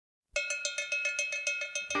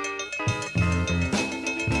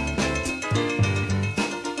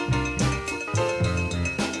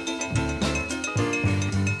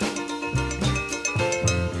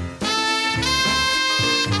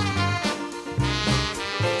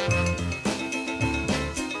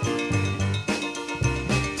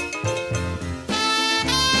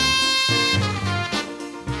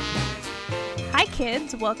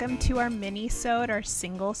kids, welcome to our mini-sode, our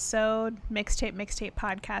single-sode, mixtape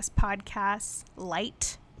podcast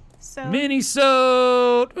light. So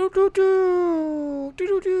Mini-sode!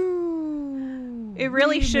 it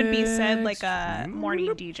really should be said like a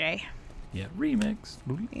morning DJ. Yeah, remix.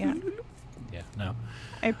 Yeah. Yeah, no.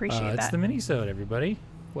 I appreciate that. It's the mini-sode, everybody.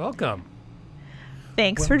 Welcome.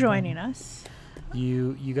 Thanks for joining us.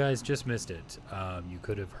 You guys just missed it. You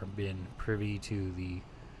could have been privy to the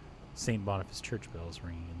St. Boniface church bells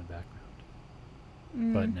ringing in the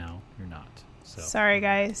background. But now you're not. So Sorry,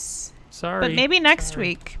 guys. Sorry. But maybe next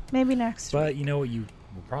week. But you know what you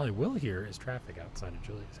probably will hear is traffic outside of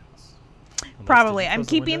Julia's house. Probably. I'm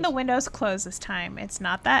keeping the windows closed this time. It's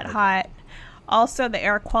not that hot. Also, the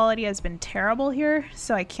air quality has been terrible here,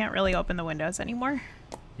 so I can't really open the windows anymore.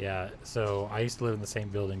 Yeah, so I used to live in the same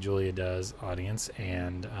building Julia does, audience,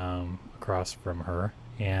 and across from her.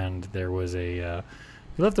 And there was if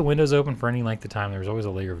you left the windows open for any length of time, there was always a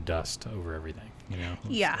layer of dust over everything, you know?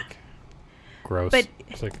 Yeah. Like gross. But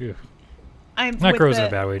it's like, ugh. I'm Not gross in a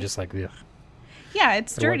bad way, just like, ugh. Yeah,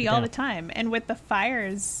 it's dirty all the time. And with the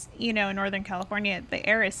fires, in Northern California, the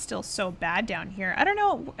air is still so bad down here. I don't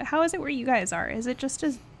know. How is it where you guys are? Is it just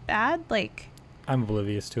as bad? I'm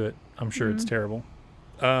oblivious to it. I'm sure it's terrible.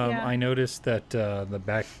 Yeah. I noticed that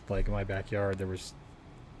in my backyard, there was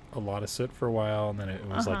a lot of soot for a while, and then it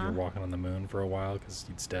was like you're walking on the moon for a while because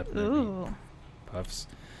you'd step and there'd be puffs.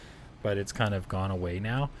 But it's kind of gone away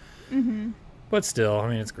now. Mm-hmm. But still, I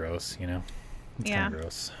mean, it's gross, It's kind of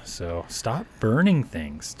gross. So stop burning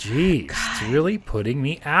things. Jeez, it's really putting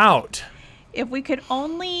me out. If we could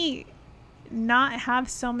only not have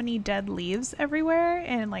so many dead leaves everywhere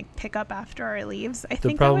and pick up after our leaves, I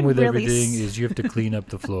think the problem with really everything is you have to clean up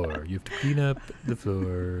the floor. You have to clean up the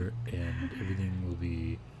floor, and everything will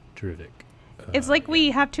be terrific. It's like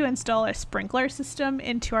we have to install a sprinkler system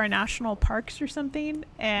into our national parks or something,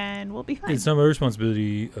 and we'll be fine. It's not my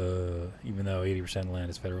responsibility, even though 80% of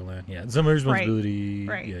land is federal land. Yeah, it's not my responsibility.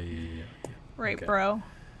 Right. Yeah. Right, Okay. bro.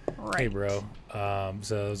 Right. Hey, bro.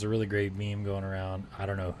 So there's a really great meme going around. I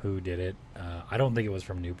don't know who did it. I don't think it was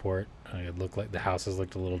from Newport. It looked like the houses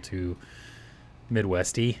looked a little too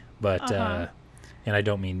Midwesty, but and I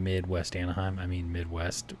don't mean Midwest Anaheim. I mean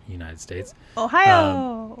Midwest United States.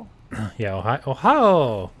 Ohio. Yeah,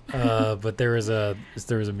 Ohio. But there was a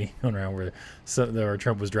meme going around where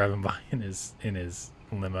Trump was driving by in his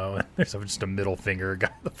limo, and there's just a middle finger,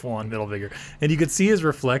 the full-on middle finger, and you could see his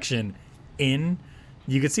reflection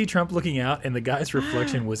you could see Trump looking out, and the guy's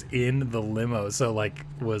reflection was in the limo, so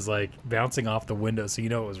was bouncing off the window, so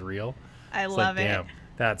it was real. I love it. Damn,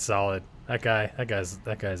 that's solid. That guy's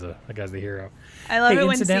the hero. I love it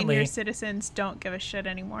when senior citizens don't give a shit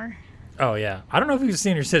anymore. Oh yeah, I don't know if he was a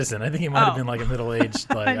senior citizen. I think he might have been a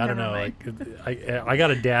middle-aged, I don't know, I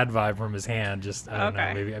got a dad vibe from his hand. Just I don't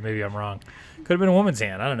know, maybe I'm wrong. Could have been a woman's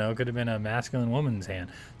hand. I don't know. Could have been a masculine woman's hand.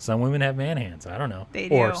 Some women have man hands. I don't know. They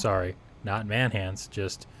do. Or sorry, not man hands,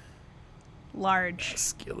 just large,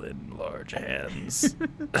 masculine large hands.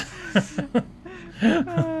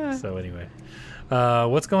 So anyway,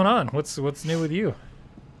 what's going on? What's new with you?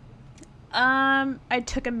 I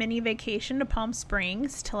took a mini vacation to Palm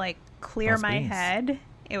Springs to clear my head.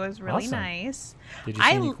 It was really nice. Did you see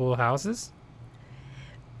any cool houses?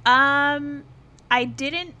 I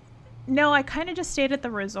didn't. No, I kind of just stayed at the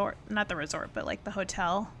resort, not the resort, but the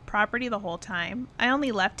hotel property the whole time. I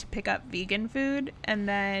only left to pick up vegan food, and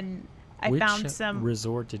then I found some. Which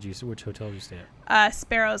hotel did you stay at?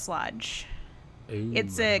 Sparrow's Lodge. Ooh,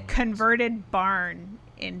 it's a converted barn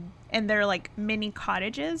and they're mini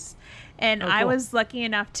cottages, and I was lucky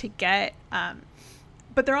enough to get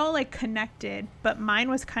but they're all connected, but mine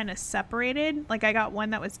was kind of separated. I got one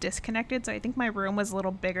that was disconnected, so I think my room was a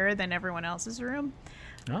little bigger than everyone else's room.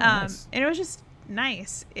 Oh, nice. And it was just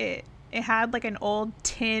nice. It had an old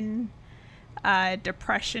tin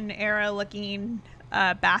Depression era looking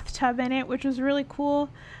bathtub in it, which was really cool.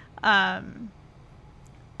 The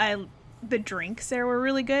drinks there were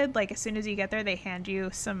really good. As soon as you get there, they hand you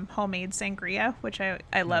some homemade sangria, which I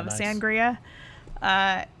love. Nice. Sangria.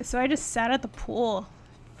 So I just sat at the pool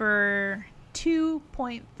for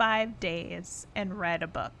 2.5 days and read a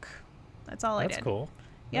book. That's all I did. That's cool.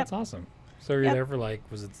 Yep. That's awesome. So were you there for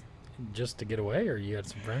was it just to get away, or you had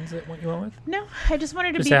some friends that you went with? No, I just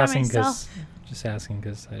wanted to be by myself. Just asking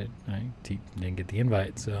because I didn't get the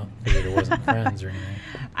invite, so I figured it wasn't friends or anything.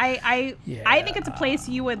 I think it's a place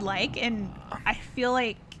you would like, and I feel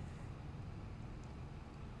like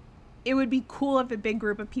it would be cool if a big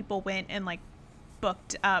group of people went and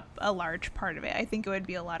booked up a large part of it. I think it would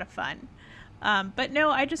be a lot of fun. But no,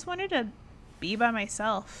 I just wanted to be by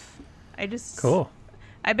myself. Cool.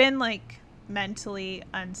 I've been mentally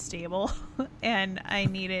unstable and I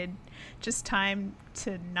needed just time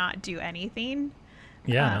to not do anything.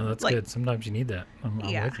 Yeah, no, that's good. Sometimes you need that. I'm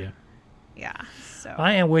with you. Yeah. So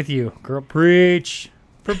I am with you, girl. Preach.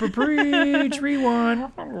 Preach.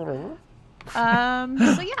 Rewind. So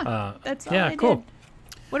yeah, that's all I cool. did.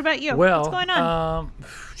 What about you? Well, what's going on?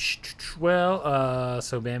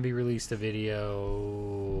 So Bambi released a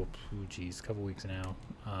video. A couple weeks now.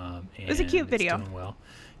 It was a cute video. Doing well.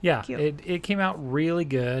 Yeah, cute. It came out really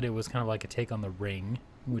good. It was kind of like a take on The Ring,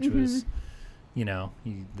 which was, the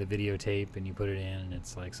videotape and you put it in and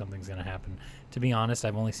it's like something's gonna happen. To be honest,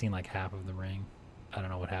 I've only seen like half of The Ring. I don't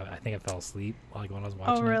know what happened. I think I fell asleep like when I was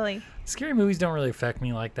watching it. Oh, really? It. Scary movies don't really affect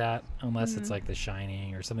me like that unless it's like The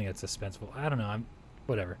Shining or something that's suspenseful. I don't know.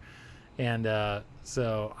 Whatever. And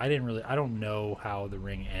so I don't know how The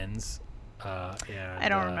Ring ends. I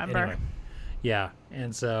don't remember. Anyway, yeah,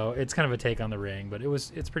 and so it's kind of a take on The Ring, but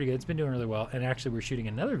it's pretty good. It's been doing really well. And actually, we're shooting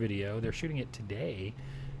another video. They're shooting it today,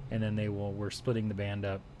 and then we're splitting the band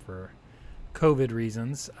up for COVID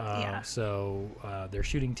reasons. So they're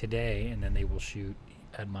shooting today, and then they will shoot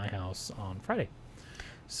at my house on Friday.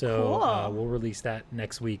 So cool. We'll release that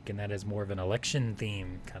next week, and that is more of an election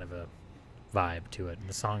theme kind of a vibe to it. And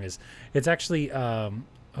the song it's actually I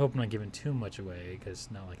hope I'm not giving too much away because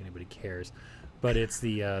not like anybody cares, but it's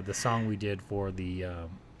the song we did for the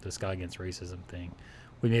Sky Against Racism thing.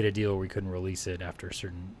 We made a deal where we couldn't release it after a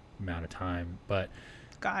certain amount of time, but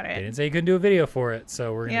got it. They didn't say you couldn't do a video for it,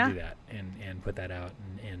 so we're gonna do that and put that out,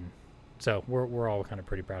 and so we're all kind of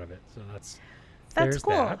pretty proud of it. So that's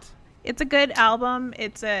cool. That. It's a good album.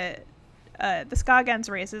 It's the Ska Against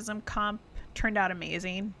Racism comp turned out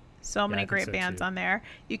amazing. So many great bands on there.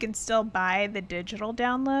 You can still buy the digital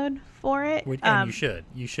download for it. And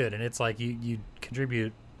you should. And it's like you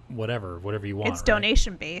contribute whatever you want. It's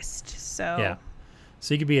donation based. So yeah.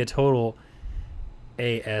 So you could be a total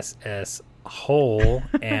ASS hole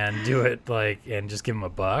and do it and just give them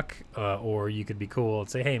 $1, or you could be cool and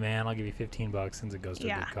say, hey man, I'll give you $15 since it goes to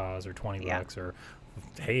a good cause, or $20, or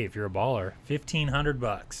hey, if you're a baller,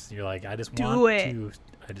 $1,500. You're like, I just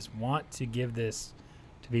want to give this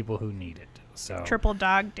to people who need it. So triple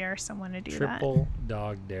dog dare someone to do that. Triple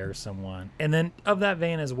dog dare someone. And then of that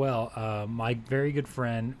vein as well, my very good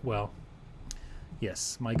friend, my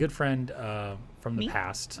good friend from the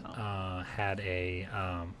past had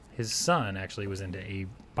his son actually was into a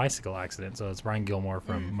bicycle accident. So it's Brian Gilmore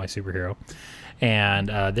from My Superhero. And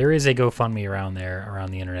there is a GoFundMe around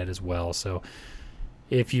the internet as well. So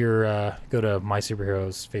if you're go to My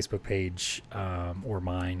Superhero's Facebook page or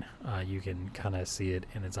mine, you can kind of see it,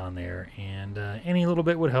 and it's on there. And any little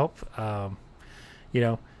bit would help.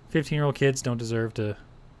 15-year-old kids don't deserve to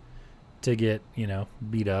get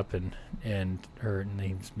beat up and hurt, and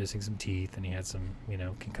he's missing some teeth, and he had some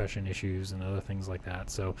concussion issues and other things like that.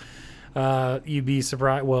 So you'd be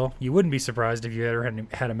surprised. Well, you wouldn't be surprised if you ever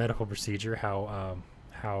had a medical procedure how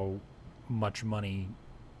much money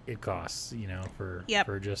it costs, for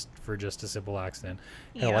just a simple accident.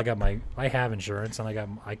 Hell, I have insurance, and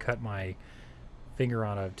I cut my finger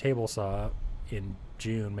on a table saw in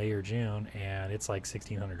May or June, and it's like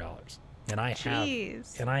 $1,600. And I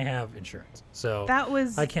have insurance, so that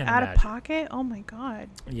was I can't out imagine. of pocket. Oh my god!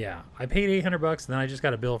 Yeah, I paid $800, and then I just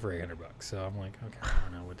got a bill for $800. So I'm like, okay, I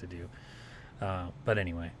don't know what to do. But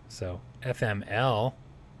anyway, so FML.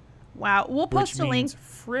 Wow, we'll post a link.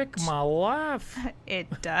 Frick my life.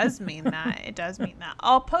 It does mean that. It does mean that.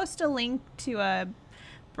 I'll post a link to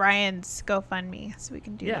Brian's GoFundMe so we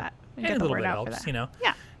can do that and get the word out helps, for that.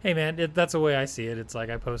 Yeah. Hey man, that's the way I see it. It's like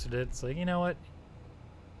I posted it. It's like, you know what?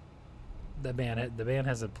 The band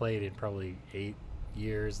hasn't played in probably 8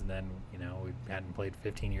 years, and then we hadn't played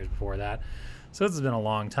 15 years before that. So this has been a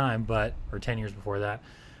long time, or 10 years before that.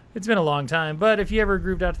 It's been a long time, but if you ever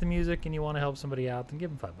grooved out to the music and you want to help somebody out, then give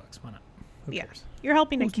them $5. Why not? Who cares? You're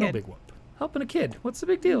helping a kid. No big whoop. Helping a kid. What's the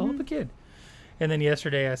big deal? Help a kid. And then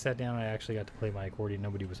yesterday I sat down and I actually got to play my accordion.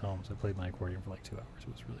 Nobody was home, so I played my accordion for like 2 hours.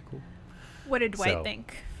 It was really cool. What did Dwight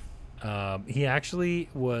think? He actually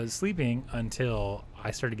was sleeping until I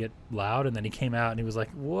started to get loud, and then he came out and he was like,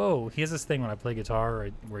 whoa. He has this thing when I play guitar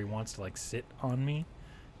where he wants to sit on me,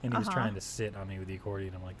 and he was trying to sit on me with the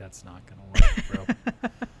accordion. I'm like, that's not going to work, bro.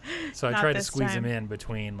 So I tried to squeeze him in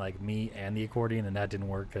between me and the accordion, and that didn't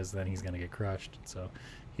work because then he's going to get crushed. So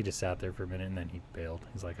he just sat there for a minute, and then he bailed.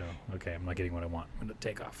 He's like, oh, okay, I'm not getting what I want. I'm going to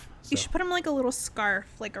take off. So. You should put him a little scarf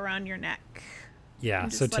around your neck. Yeah.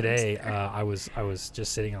 So today I was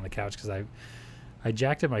just sitting on the couch because I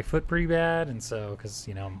jacked at my foot pretty bad, and so because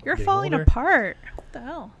I'm You're getting falling older. apart. What the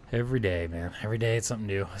hell? Every day, man. Every day it's something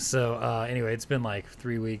new. So anyway, it's been like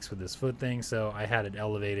 3 weeks with this foot thing. So I had it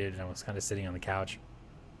elevated, and I was kind of sitting on the couch,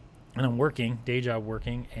 and I'm working, day job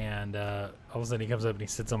working, and all of a sudden he comes up and he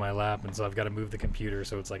sits on my lap, and so I've got to move the computer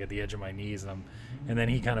so it's like at the edge of my knees, and then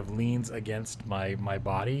he kind of leans against my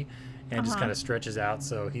body and just kind of stretches out,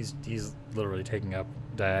 so he's literally taking up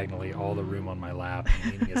diagonally all the room on my lap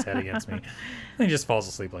and leaning his head against me, and he just falls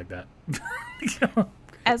asleep like that.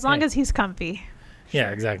 As long as he's comfy.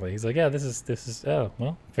 Yeah, exactly. He's like, yeah, this is oh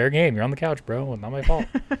well, fair game. You're on the couch, bro. Well, not my fault.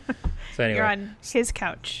 So anyway, You're on his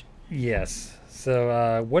couch. yes.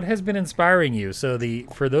 So what has been inspiring you? So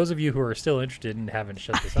for those of you who are still interested and haven't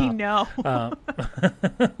shut this off, I know.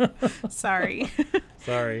 Sorry.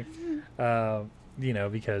 Sorry.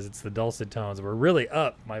 Because it's the dulcet tones. We're really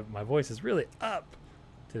up. My voice is really up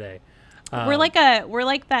today. We're like that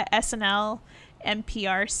SNL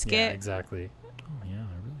NPR skit. Yeah, exactly. Oh yeah,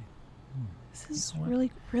 really. This is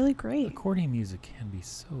really, really great. Accordion music can be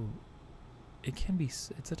so. It's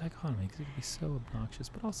a dichotomy because it can be so obnoxious,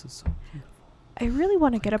 but also so beautiful. I really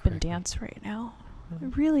want to get up and correctly. dance right now. I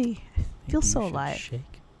really feel so alive.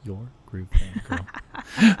 Shake your groove band, girl.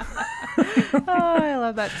 Oh, I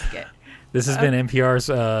love that skit. This has been NPR's.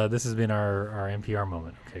 This has been our NPR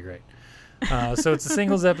moment. Okay, great. So it's a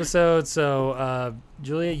singles episode. So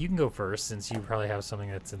Julia, you can go first since you probably have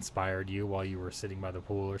something that's inspired you while you were sitting by the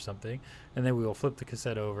pool or something, and then we will flip the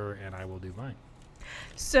cassette over and I will do mine.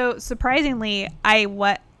 So surprisingly,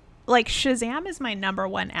 Shazam is my number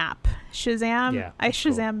one app. Shazam, Yeah, I that's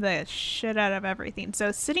Shazam the shit out of everything.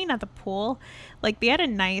 So sitting at the pool, they had a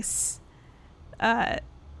nice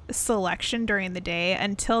selection during the day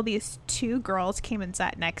until these two girls came and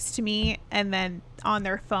sat next to me, and then on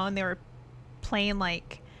their phone they were playing I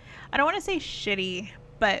don't want to say shitty,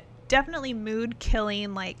 but definitely mood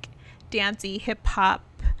killing, dancey hip hop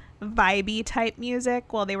vibey type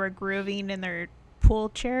music while they were grooving in their pool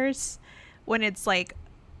chairs, when it's the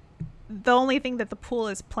only thing that the pool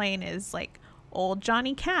is playing is old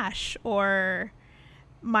Johnny Cash or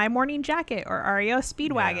My Morning Jacket or REO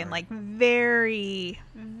Speedwagon. Yeah, right. Very,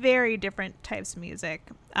 very different types of music.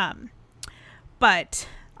 But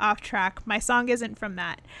off track, my song isn't from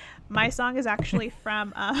that. My song is actually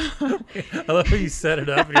from I love how you set it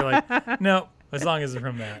up and you're like, no, my song isn't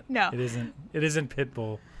from that. No. It isn't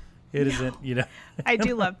Pitbull. It isn't, I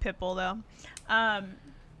do love Pitbull though.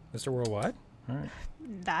 Mr. Worldwide. All right.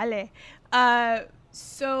 Dale.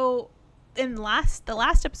 So in the last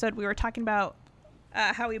episode we were talking about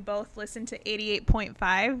how we both listened to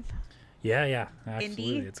 88.5. Yeah,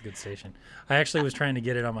 absolutely. Indie? It's a good station. I actually was trying to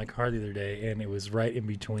get it on my car the other day, and it was right in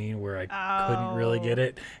between where I couldn't really get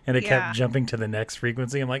it, and it kept jumping to the next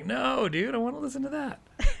frequency. I'm like, no, dude, I want to listen to that.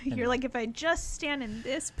 You're like, if I just stand in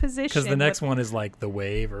this position. Because the next one is like the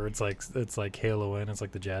Wave, or it's like Halo N. It's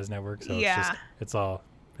like the Jazz Network. So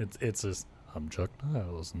it's just I'm Chuck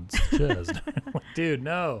Niles and it's Jazz. I'm like, dude,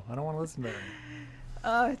 no, I don't want to listen to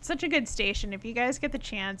that. It's such a good station. If you guys get the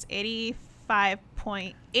chance, 88.5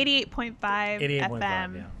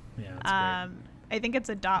 FM. Yeah, it's great. I think it's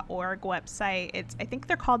a .org website. I think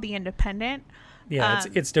they're called The Independent. Yeah,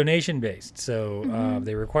 it's donation based, so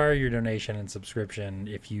they require your donation and subscription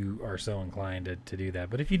if you are so inclined to do that.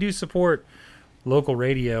 But if you do support local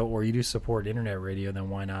radio or you do support internet radio, then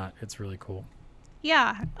why not? It's really cool.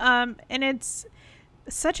 Yeah, and it's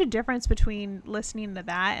such a difference between listening to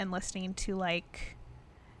that and listening to a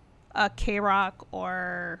K-Rock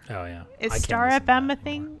or is Star FM a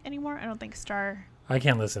thing anymore? I don't think Star. I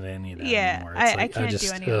can't listen to any of that anymore. I can't do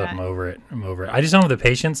any of that. I'm over it. I just don't have the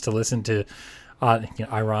patience to listen to.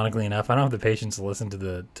 Ironically enough, I don't have the patience to listen to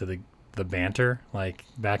the banter,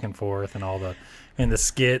 back and forth, and all the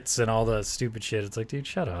skits and all the stupid shit. It's like, dude,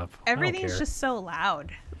 shut up. Everything's just so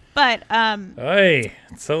loud. But hey,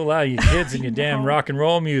 it's so loud, you kids and your damn rock and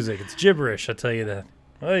roll music. It's gibberish, I'll tell you that.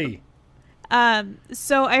 Hey.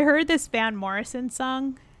 So I heard this Van Morrison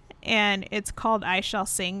song, and it's called I Shall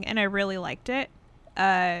Sing, and I really liked it.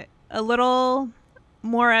 A little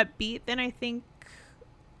more upbeat than I think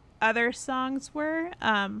other songs were.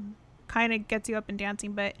 Kind of gets you up and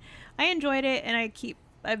dancing, but I enjoyed it, and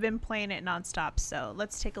I've been playing it nonstop. So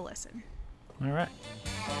let's take a listen. All right.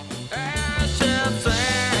 I shall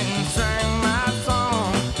sing my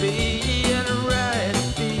song, be it right,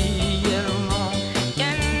 be it wrong,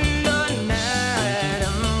 in the night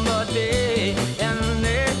and the day,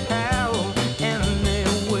 anyhow,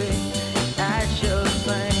 anyway, I shall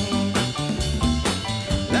sing.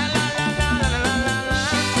 La la la la la la la la,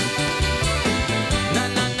 na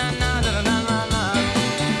na na na na na na na,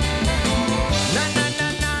 na na na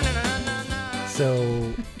na na na na. So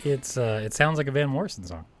it sounds like a Van Morrison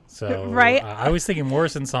song. So Right. I was thinking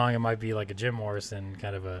Morrison song. It might be like a Jim Morrison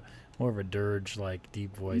kind of a more of a dirge, like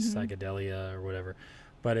deep voice psychedelia or whatever.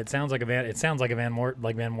 But it sounds like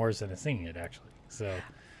Van Morrison is singing it actually. So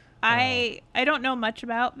I don't know much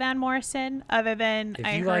about Van Morrison other than if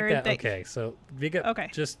I you heard like that, that. okay. So Okay.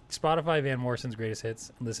 just Spotify Van Morrison's greatest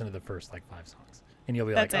hits and listen to the first like 5 songs, and you'll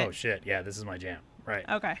be That's like, it. oh shit, yeah, this is my jam, right?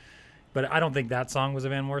 Okay. But I don't think that song was a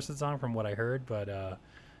Van Morrison song from what I heard, but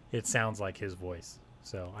it sounds like his voice.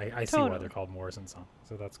 So I see why Totally. they're called Morrison song.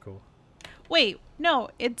 So that's cool. Wait, no,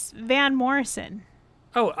 it's Van Morrison.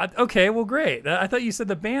 Oh, okay. Well, great. I thought you said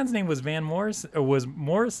the band's name was Van Morrison, or was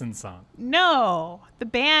Morrison song. No, the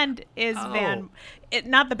band is Oh.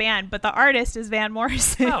 not the band, but the artist is Van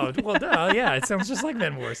Morrison. Oh, well, duh. Yeah, it sounds just like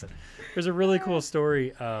Van Morrison. There's a really cool story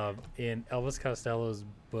in Elvis Costello's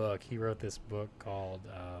book. He wrote this book called,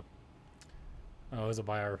 it was a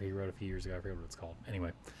biography he wrote a few years ago. I forget what it's called.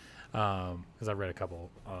 Anyway, because I've read a couple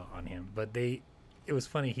on him. But it was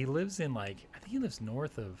funny. He lives in I think he lives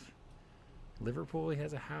north of Liverpool. He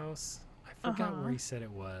has a house. I forgot where he said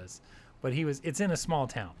it was, but it's in a small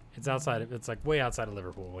town. It's outside of, it's like way outside of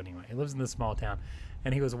Liverpool anyway. He lives in this small town,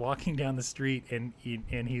 and he was walking down the street and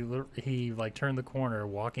he like turned the corner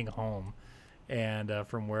walking home, and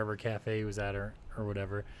from wherever cafe he was at or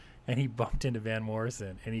whatever, and he bumped into Van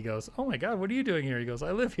Morrison, and he goes, "Oh my God, what are you doing here?" He goes,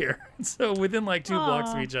 "I live here." And so within like 2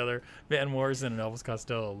 blocks of Aw. each other, Van Morrison and Elvis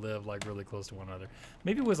Costello live like really close to one another.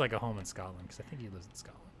 Maybe it was like a home in Scotland, because I think he lives in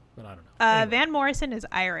Scotland. But I don't know. Anyway. Van Morrison is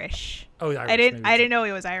Irish. Oh, Irish, I maybe didn't it's- know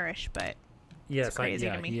he was Irish, but Yes, crazy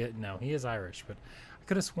yeah, to me. he is Irish, but I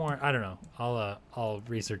could have sworn. I don't know. I'll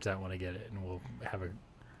research that when I get it, and we'll have a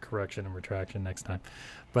correction and retraction next time.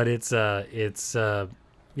 But it's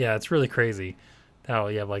really crazy how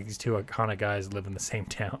you have like these 2 iconic guys live in the same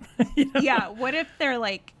town. You know? yeah. What if they're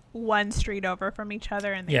like one street over from each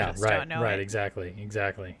other and they just don't know it?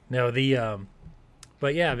 Exactly. No,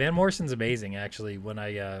 but yeah, Van Morrison's amazing. Actually, when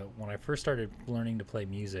I first started learning to play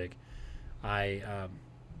music, I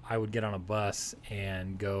would get on a bus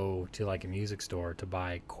and go to like a music store to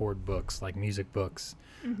buy chord books, like music books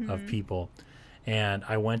of people. And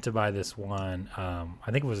I went to buy this one. I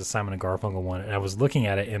think it was a Simon and Garfunkel one, and I was looking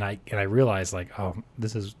at it, and I realized like, oh,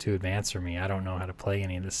 this is too advanced for me. I don't know how to play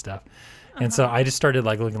any of this stuff. And so I just started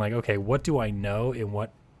like looking like, okay, what do I know and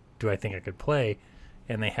what do I think I could play?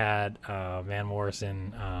 And they had Van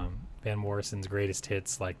Morrison's greatest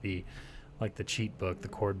hits, like the cheat book, the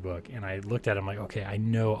chord book. And I looked at it, I'm like, okay, I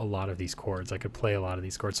know a lot of these chords. I could play a lot of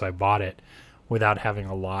these chords. So I bought it without having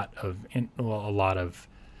a lot of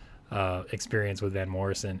experience with Van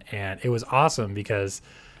Morrison, and it was awesome because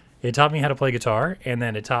it taught me how to play guitar, and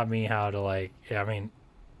then it taught me how to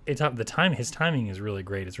his timing is really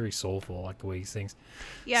great. It's really soulful, like the way he sings.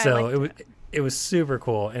 Yeah. So it was super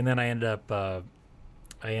cool. And then I ended up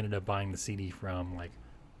buying the CD from like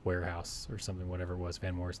Warehouse or something, whatever it was,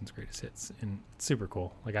 Van Morrison's greatest hits, and it's super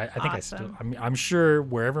cool. Like I think Awesome. I'm sure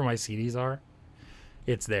wherever my CDs are,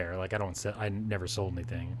 it's there. Like I never sold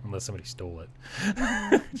anything unless somebody stole it.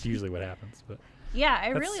 It's usually what happens. But Yeah, I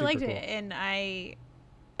That's really super liked cool. it, and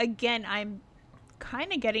I'm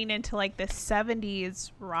kind of getting into like the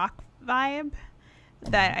 70s rock vibe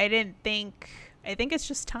that I didn't think. I think it's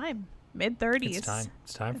just time. Mid-30s. it's time.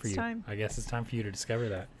 It's time for It's you. time. I guess it's time for you to discover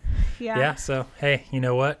that. Yeah. Yeah. So hey, you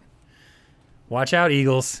know what? Watch out,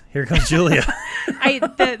 Eagles. Here comes Julia.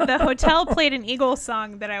 The hotel played an Eagles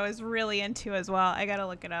song that I was really into as well. I gotta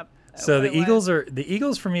look it up. So what the it was.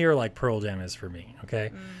 Eagles for me are like Pearl Jam is for me.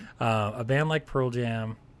 Okay, a band like Pearl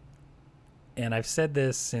Jam, and I've said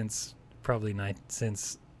this since probably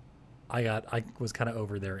since I was kind of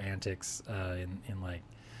over their antics in like,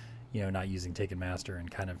 you know, not using Ticketmaster, and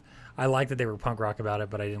kind of I liked that they were punk rock about it,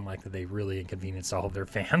 but I didn't like that they really inconvenienced all of their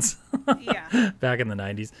fans. Yeah. Back in the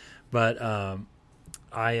 90s. But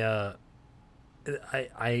I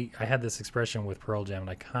had this expression with Pearl Jam, and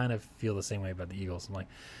I kind of feel the same way about the Eagles. I'm like,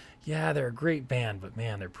 yeah, they're a great band, but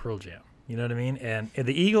man, they're Pearl Jam. You know what I mean? And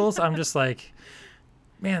the Eagles, I'm just like,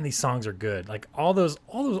 man, these songs are good. Like all those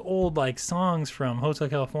old like songs from Hotel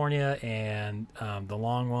California and The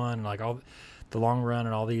Long One, and like all the Long Run,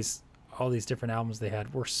 and all these different albums they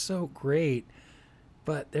had were so great.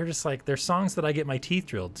 But they're just like, they're songs that I get my teeth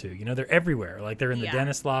drilled to. You know, they're everywhere. Like they're in the Yeah,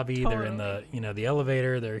 dentist lobby, they're in the, totally. you know, the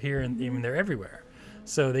elevator, they're here, and I mean, they're everywhere.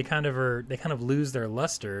 So they kind of lose their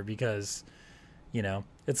luster because, you know,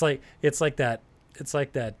 it's like that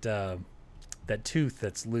tooth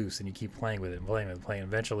that's loose, and you keep playing with it and playing with it, playing.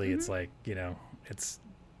 Eventually, it's like, you know,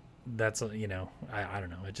 you know, I don't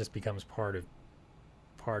know. It just becomes part of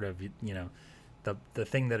you know, the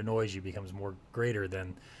thing that annoys you becomes more greater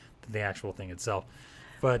than the actual thing itself.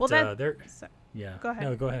 But Well, that- they're So, yeah. Go ahead.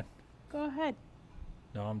 No, go ahead. go ahead.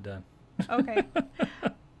 No, I'm done. Okay.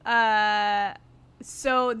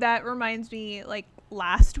 So that reminds me, like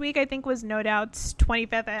last week, I think was No Doubt's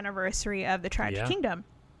 25th anniversary of the Tragic Yeah. Kingdom.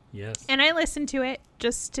 Yes. And I listened to it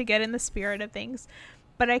just to get in the spirit of things,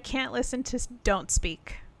 but I can't listen to Don't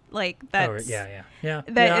Speak. Like that's yeah. that Yeah,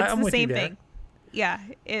 it's I'm the with you same there. thing. Yeah,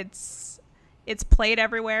 it's played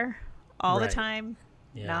everywhere all Right. the time,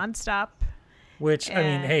 Yeah. nonstop. Which I mean,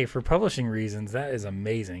 And- hey, for publishing reasons, that is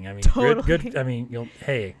amazing. I mean, Totally. good. I mean,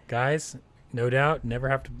 hey, guys, No Doubt never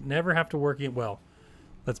have to work it. Well,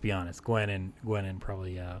 let's be honest. Gwen and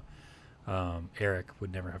probably Eric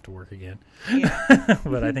would never have to work again. Yeah.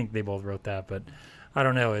 But I think they both wrote that. But I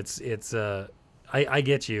don't know. It's I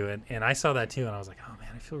get you, and I saw that too, and I was like, oh man,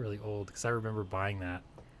 I feel really old because I remember buying that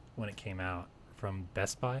when it came out from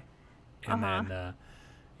Best Buy,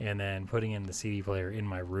 and then putting in the CD player in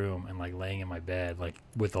my room and like laying in my bed like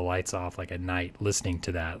with the lights off like at night listening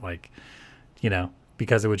to that, like,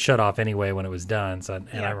 because it would shut off anyway when it was done. So I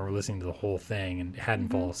remember listening to the whole thing and hadn't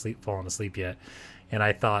fallen asleep yet. And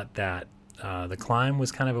I thought that The Climb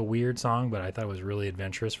was kind of a weird song, but I thought it was really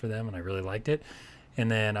adventurous for them and I really liked it. And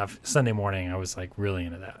then Sunday morning, I was like really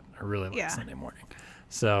into that. I really liked Sunday morning.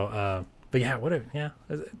 So, but yeah,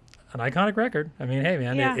 an iconic record. I mean, hey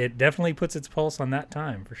man, it definitely puts its pulse on that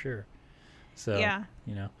time for sure. So,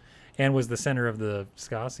 and was the center of the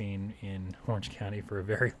ska scene in Orange County for a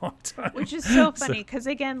very long time. Which is so funny because,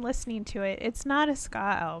 again, listening to it, it's not a ska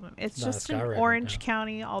album. It's not a just ska an record, Orange no.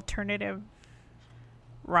 County alternative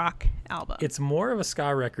rock album. It's more of a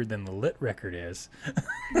ska record than the Lit record is.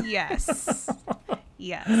 Yes.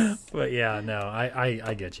 Yes. But yeah, no,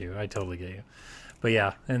 I get you. I totally get you. But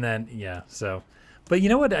yeah, and then, so. But you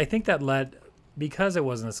know what? I think that because it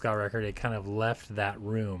wasn't a ska record, it kind of left that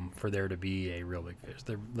room for there to be a Real Big Fish.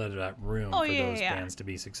 There left that room for those bands to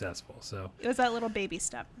be successful. So it was that little baby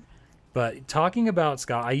step. But talking about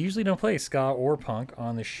ska, I usually don't play ska or punk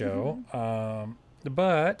on the show.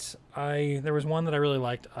 But there was one that I really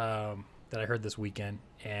liked that I heard this weekend,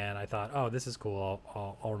 and I thought, oh, this is cool.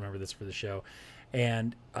 I'll remember this for the show.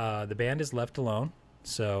 And the band is Left Alone.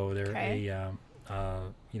 So they're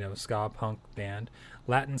a ska punk band,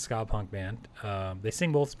 Latin ska punk band. They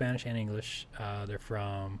sing both Spanish and English. I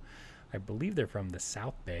believe they're from the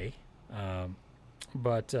South Bay,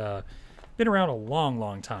 but been around a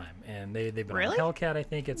long time. And they've been on Hellcat, I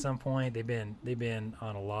think, at some point. They've been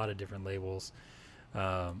on a lot of different labels.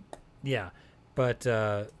 But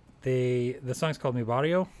the song's called Mi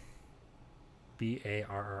Barrio,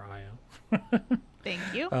 Barrio. Thank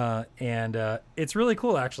you. And it's really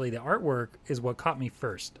cool, actually. The artwork is what caught me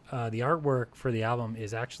first. The artwork for the album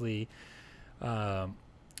is actually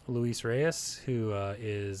Luis Reyes, who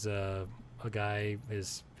is a guy.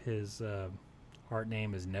 His art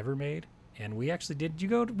name is Nevermade, and we actually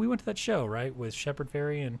we went to that show, right, with Shepard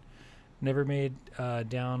Fairey and Nevermade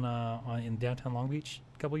down in downtown Long Beach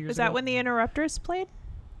a couple years ago. Was that when the Interrupters played?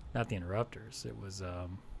 Not the Interrupters. It was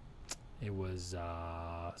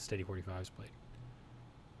Steady 45s played.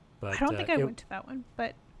 But, I don't think I went to that one,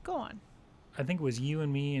 but go on. I think it was you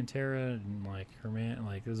and me and Tara and like her man,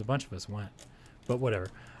 like there was a bunch of us went, but whatever.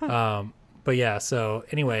 But yeah, so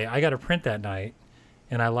anyway, I got a print that night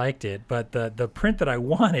and I liked it, but the print that I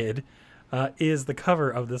wanted is the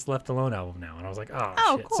cover of this Left Alone album now. And I was like, oh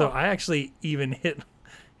shit. Cool. So I actually even hit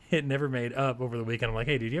Nevermade up over the weekend. I'm like,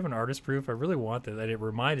 hey, dude, you have an artist proof? I really want this. And it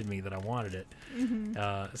reminded me that I wanted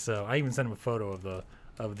it. So I even sent him a photo of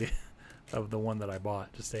the one that I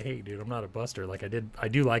bought. Just say, hey, dude, I'm not a buster. Like I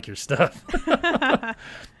do like your stuff.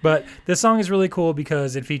 But this song is really cool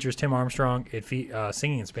because it features Tim Armstrong.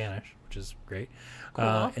 Singing in Spanish, which is great.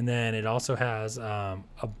 Cool. And then it also has a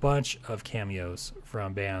bunch of cameos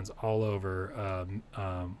from bands all over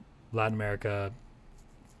Latin America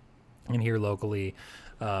and here locally.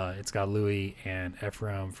 It's got Louis and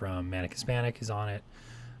Ephraim from Manic Hispanic is on it.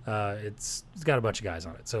 It's got a bunch of guys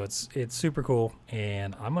on it, so it's super cool,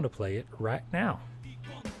 and I'm gonna play it right now.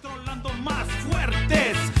 Controlando más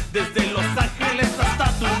fuertes desde Los Ángeles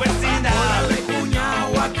hasta tu vecindad. Órale,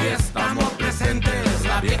 cuñao, aquí estamos presentes.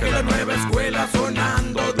 La vieja y la nueva escuela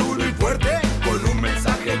sonando duro y fuerte, con un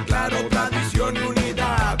mensaje claro, tradición y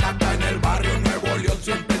unidad. Acá en el barrio Nuevo León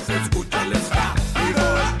siempre se escucha el ska.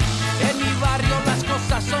 En mi barrio las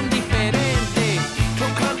cosas son diferentes,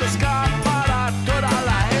 tocando ska para toda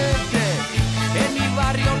la gente. En mi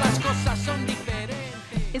barrio las cosas son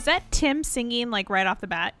diferentes. Is that Tim singing like right off the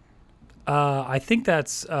bat? I think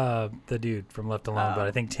that's the dude from Left Alone, but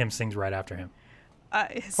I think Tim sings right after him.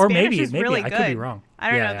 His Or Spanish maybe is really I good. could be wrong.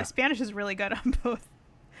 I don't know. Yeah. The Spanish is really good on both.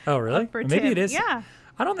 Oh, really? For Maybe Tim. it is. Yeah.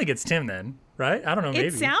 I don't think it's Tim then, right? I don't know. Maybe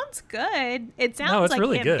It sounds good. It sounds No, it's like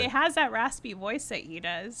really him. good. It has that raspy voice that he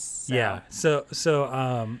does. So. Yeah. So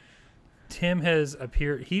Tim has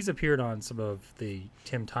appeared. He's appeared on some of the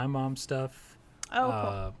Tim Time Bomb stuff.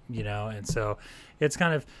 Oh, You know, and so it's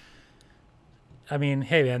kind of. I mean,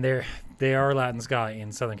 hey man, they are Latin ska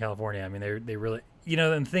in Southern California. I mean, they really, you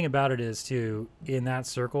know, and the thing about it is too, in that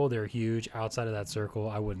circle they're huge. Outside of that circle,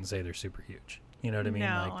 I wouldn't say they're super huge. You know what I mean?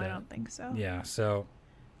 No, like I don't think so. Yeah. So,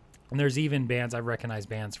 and there's even bands I've recognized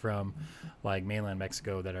bands from, like mainland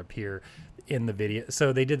Mexico that appear in the video.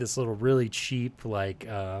 So they did this little really cheap like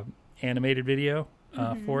animated video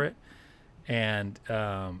for it, and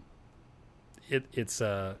it's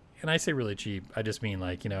and I say really cheap. I just mean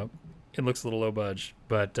like, you know, it looks a little low budge,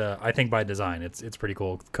 but I think by design it's pretty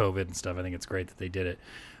cool. With COVID and stuff, I think it's great that they did it.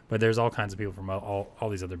 But there's all kinds of people from all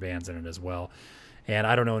these other bands in it as well. And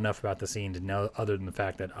I don't know enough about the scene to know, other than the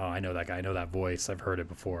fact that, oh, I know that guy, I know that voice, I've heard it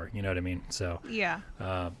before. You know what I mean? So Yeah.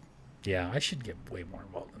 yeah, I should get way more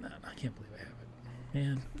involved in that. I can't believe I haven't.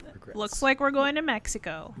 Man, regrets. Looks like we're going to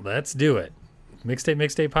Mexico. Let's do it.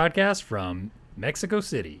 Mixtape podcast from Mexico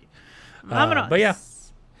City. Vámonos. But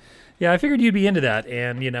yeah, I figured you'd be into that.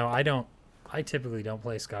 And you know, I typically don't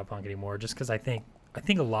play ska punk anymore, just because I think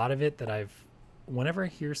a lot of it that whenever I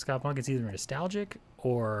hear ska punk, it's either nostalgic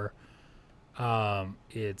or or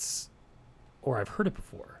I've heard it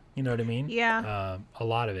before. You know what I mean? Yeah. A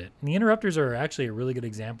lot of it. And the Interrupters are actually a really good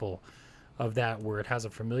example of that, where it has a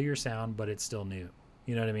familiar sound but it's still new.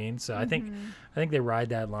 You know what I mean? So I think they ride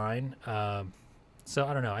that line. So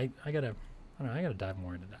I don't know. I gotta dive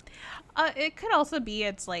more into that. It could also be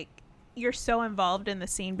it's like you're so involved in the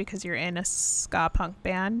scene because you're in a ska punk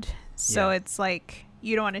band. So Yeah. it's like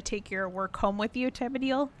you don't want to take your work home with you type of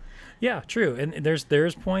deal. Yeah, true. And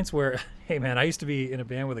there's points where, hey man, I used to be in a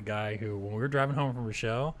band with a guy who, when we were driving home from a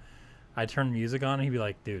show, I'd turn music on and he'd be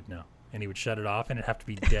like, dude, no. And he would shut it off and it'd have to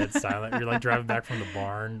be dead silent. You're like driving back from the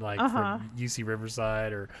barn, like from UC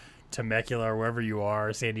Riverside or Temecula or wherever you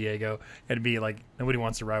are, San Diego. And it'd be like, nobody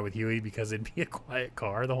wants to ride with Huey because it'd be a quiet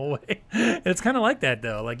car the whole way. And it's kind of like that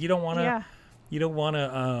though. Like you don't want to, you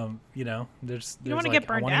know, there's don't wanna like, get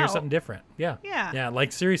burned I want to hear out. something different. Yeah. Yeah. Yeah.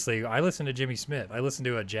 Like seriously, I listen to Jimmy Smith. I listen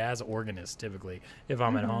to a jazz organist typically if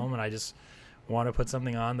I'm at home and I just want to put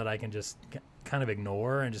something on that I can just kind of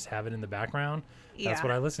ignore and just have it in the background. That's Yeah.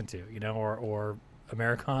 what I listen to, you know, or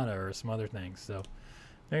Americana or some other things. So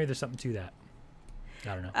maybe there's something to that.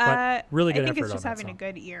 I don't know. But really good I think effort it's just on having that a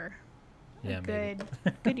good ear. Yeah, A maybe.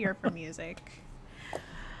 good ear for music.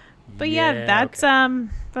 But yeah, that's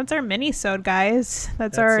our mini-sode, guys.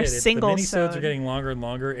 That's our it. single. The mini-sodes are getting longer and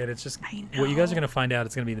longer, and it's just I what you guys know. are going to find out.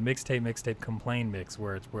 It's going to be the mixtape complain mix,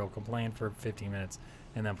 where we'll complain for 15 minutes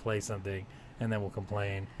and then play something, and then we'll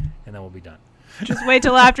complain, and then we'll be done. Just wait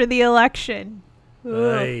till after the election.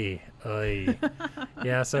 Ooh. Aye.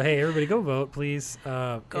 Yeah. So hey, everybody, go vote, please.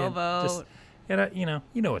 Go and vote. Just, and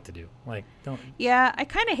you know what to do. Like, don't. Yeah, I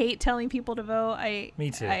kind of hate telling people to vote.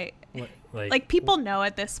 Me too. Like people know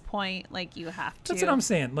at this point, like you have to. That's what I'm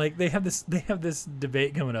saying. Like they have this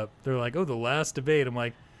debate coming up. They're like, oh, the last debate. I'm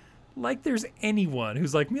like there's anyone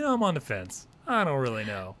who's like, I'm on the fence. I don't really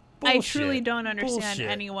know. I Bullshit. truly don't understand Bullshit.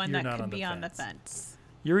 anyone You're that not could be on the fence.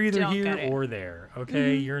 You're either Don't get here it. or there.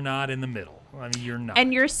 Okay, you're not in the middle. I mean, you're not.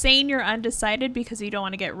 And you're saying you're undecided because you don't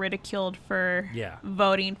want to get ridiculed for Yeah.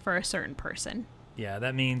 voting for a certain person. Yeah,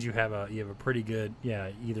 that means you have a pretty good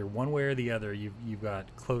either one way or the other. You've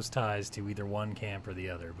got close ties to either one camp or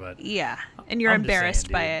the other. But Yeah, and you're I'm just embarrassed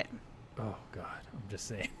saying, by dude. it. oh god, I'm just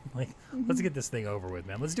saying, like, let's get this thing over with,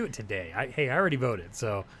 man. Let's do it today. I already voted,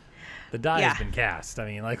 so the die has Yeah. been cast. I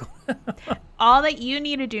mean, like, All that you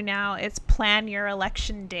need to do now is plan your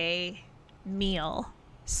election day meal.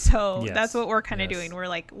 So Yes, that's what we're kind of yes. doing. We're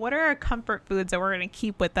like, what are our comfort foods that we're going to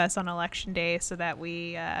keep with us on election day so that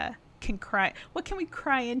we can cry? What can we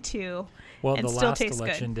cry into well, and the still last taste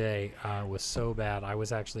election good? day was so bad. I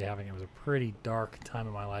was actually it was a pretty dark time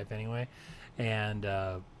in my life anyway. And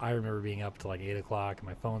I remember being up to like 8 o'clock and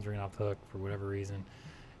my phone's ringing off the hook for whatever reason.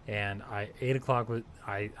 And 8 o'clock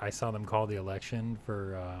I saw them call the election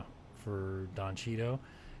for Don Cheeto.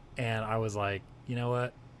 And I was like, you know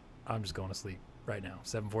what? I'm just going to sleep right now.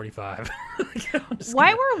 7:45.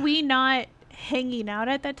 Why were we not hanging out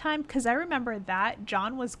at that time? Because I remember that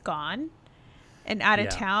John was gone and out of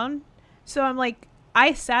Yeah. town. So I'm like,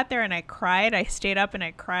 I sat there and I cried. I stayed up and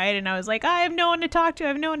I cried. And I was like, I have no one to talk to. I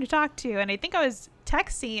have no one to talk to. And I think I was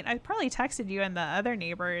texting. I probably texted you and the other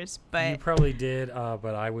neighbors. You But probably did,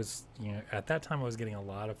 but I was, at that time I was getting a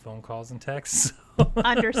lot of phone calls and texts.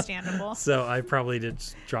 understandable. So I probably did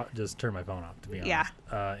just turn my phone off, to be honest.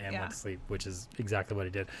 Yeah. And Yeah. went to sleep, which is exactly what I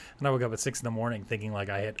did. And I woke up at 6 a.m. thinking like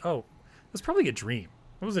I had, was probably a dream.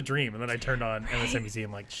 It was a dream, and then I turned on MSNBC.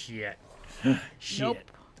 I'm like, shit. Nope.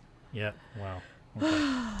 Yeah. Wow. Okay.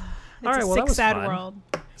 It's All right. a Well, that sick, was sad fun. world.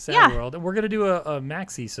 Sad Yeah. world. We're gonna do a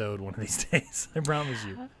maxi-sode one of these days. I promise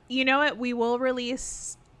you. You know what? We will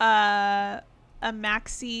release a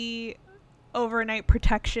maxi overnight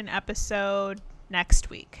protection episode next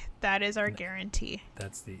week. That is our guarantee.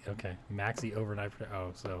 That's the maxi overnight.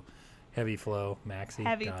 So heavy flow maxi.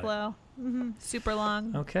 Heavy Got it. flow. Super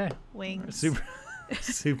long Okay. wings.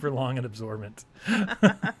 Super long and absorbent.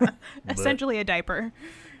 Essentially a diaper.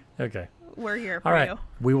 Okay. We're here for All right. you.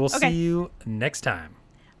 We will Okay. see you next time.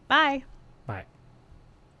 Bye. Bye.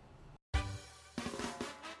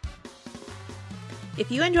 If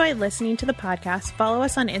you enjoyed listening to the podcast, follow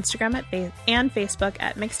us on Instagram and Facebook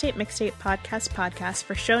at Mixtape Podcast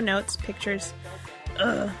for show notes, pictures.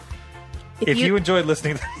 If you enjoyed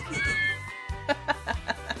listening,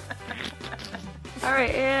 All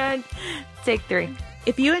right, and take 3.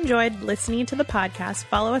 If you enjoyed listening to the podcast,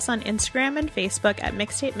 follow us on Instagram and Facebook at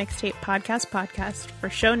Mixtape Podcast for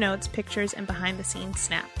show notes, pictures, and behind the scenes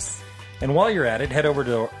snaps. and while you're at it, head over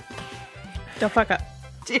to Don't fuck up.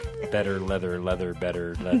 better.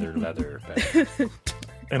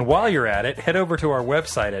 And while you're at it, head over to our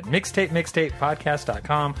website at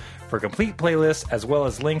mixtapepodcast.com for complete playlists as well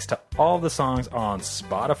as links to all the songs on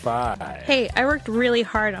Spotify. Hey, I worked really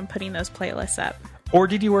hard on putting those playlists up. Or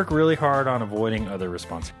did you work really hard on avoiding other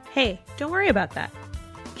responses? Hey, don't worry about that.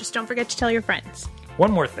 Just don't forget to tell your friends.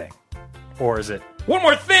 One more thing. Or is it one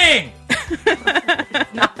more thing?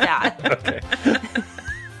 Not that.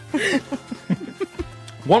 Okay.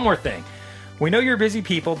 One more thing. We know you're busy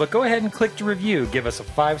people, but go ahead and click to review. Give us a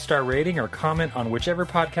 5-star rating or comment on whichever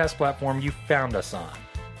podcast platform you found us on.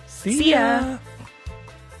 See See ya. ya.